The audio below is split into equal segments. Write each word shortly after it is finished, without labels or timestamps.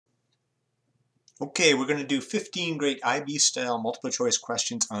Okay, we're going to do 15 great IB-style multiple choice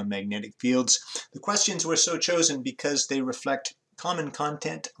questions on magnetic fields. The questions were so chosen because they reflect common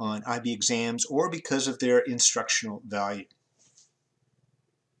content on IB exams or because of their instructional value.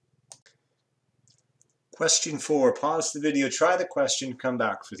 Question 4. Pause the video, try the question, come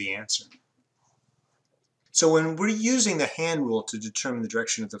back for the answer. So when we're using the hand rule to determine the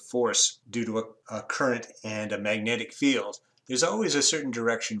direction of the force due to a current and a magnetic field, there's always a certain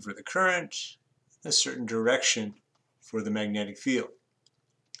direction for the current, a certain direction for the magnetic field.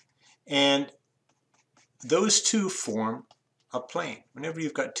 And those two form a plane. Whenever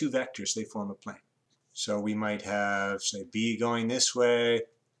you've got two vectors, they form a plane. So we might have, say, B going this way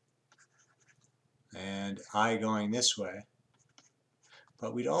and I going this way,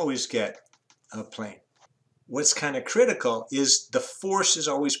 but we'd always get a plane. What's kind of critical is the force is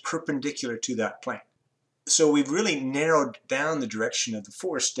always perpendicular to that plane. So we've really narrowed down the direction of the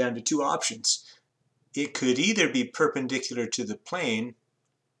force down to two options. It could either be perpendicular to the plane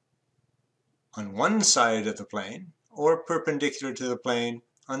on one side of the plane or perpendicular to the plane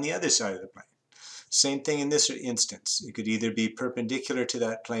on the other side of the plane. Same thing in this instance. It could either be perpendicular to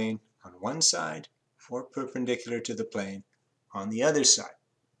that plane on one side or perpendicular to the plane on the other side.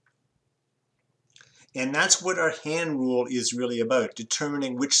 And that's what our hand rule is really about,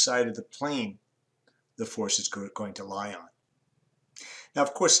 determining which side of the plane the force is going to lie on. Now,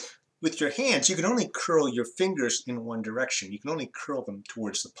 of course, with your hands, you can only curl your fingers in one direction. You can only curl them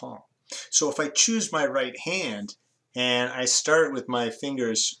towards the palm. So if I choose my right hand and I start with my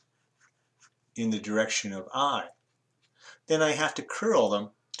fingers in the direction of I, then I have to curl them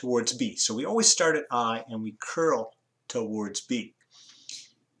towards B. So we always start at I and we curl towards B.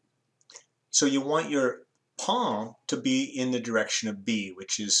 So you want your palm to be in the direction of B,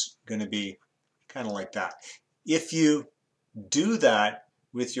 which is going to be kind of like that. If you do that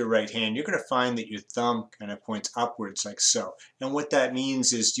with your right hand, you're going to find that your thumb kind of points upwards like so. And what that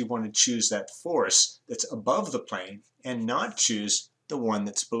means is you want to choose that force that's above the plane and not choose the one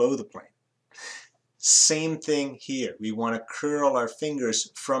that's below the plane. Same thing here. We want to curl our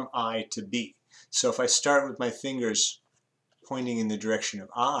fingers from I to B. So if I start with my fingers pointing in the direction of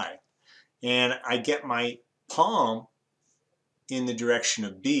I, and I get my palm in the direction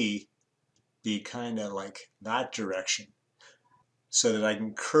of B, be kind of like that direction, so that I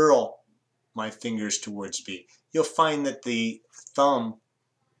can curl my fingers towards B. You'll find that the thumb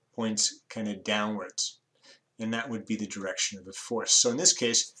points kind of downwards, and that would be the direction of the force. So in this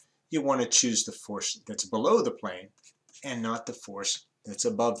case, you want to choose the force that's below the plane and not the force that's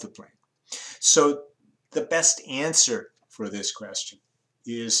above the plane. So the best answer for this question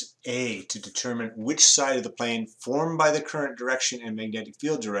is A, to determine which side of the plane formed by the current direction and magnetic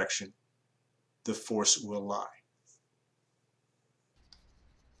field direction the force will lie.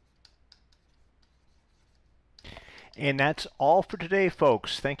 And that's all for today,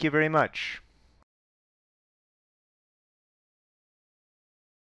 folks. Thank you very much.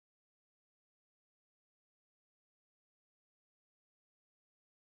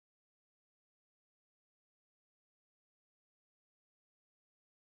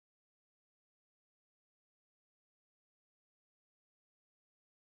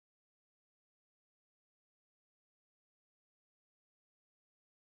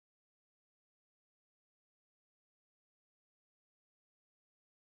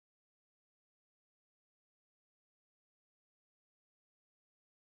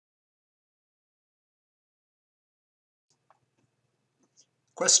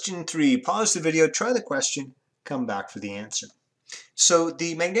 Question 3. Pause the video, try the question, come back for the answer. So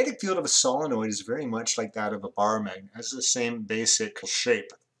the magnetic field of a solenoid is very much like that of a bar magnet. It has the same basic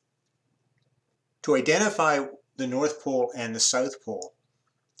shape. To identify the North Pole and the South Pole,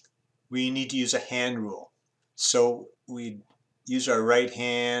 we need to use a hand rule. So we use our right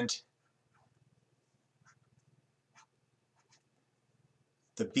hand.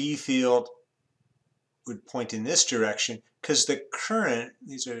 The B field would point in this direction because the current,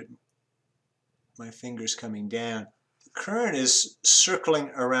 these are my fingers coming down, the current is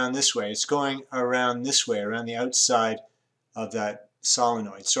circling around this way. It's going around this way, around the outside of that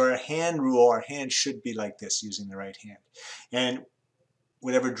solenoid. So our hand rule, our hand should be like this using the right hand. And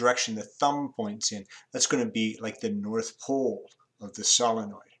whatever direction the thumb points in, that's going to be like the North Pole of the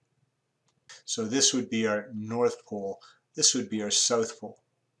solenoid. So this would be our North Pole. This would be our South Pole.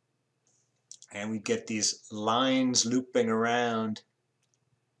 And we get these lines looping around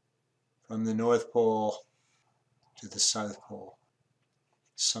from the North Pole to the South Pole,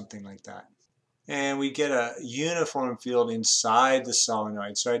 something like that. And we get a uniform field inside the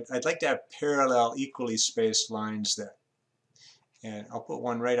solenoid. So I'd like to have parallel, equally spaced lines there. And I'll put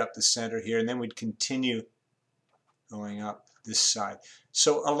one right up the center here, and then we'd continue going up this side.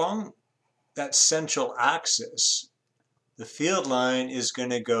 So along that central axis, the field line is going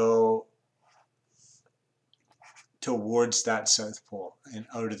to go towards that South Pole and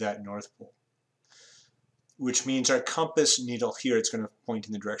out of that North Pole, which means our compass needle here, it's going to point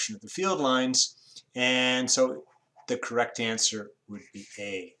in the direction of the field lines. And so the correct answer would be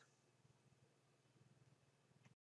A.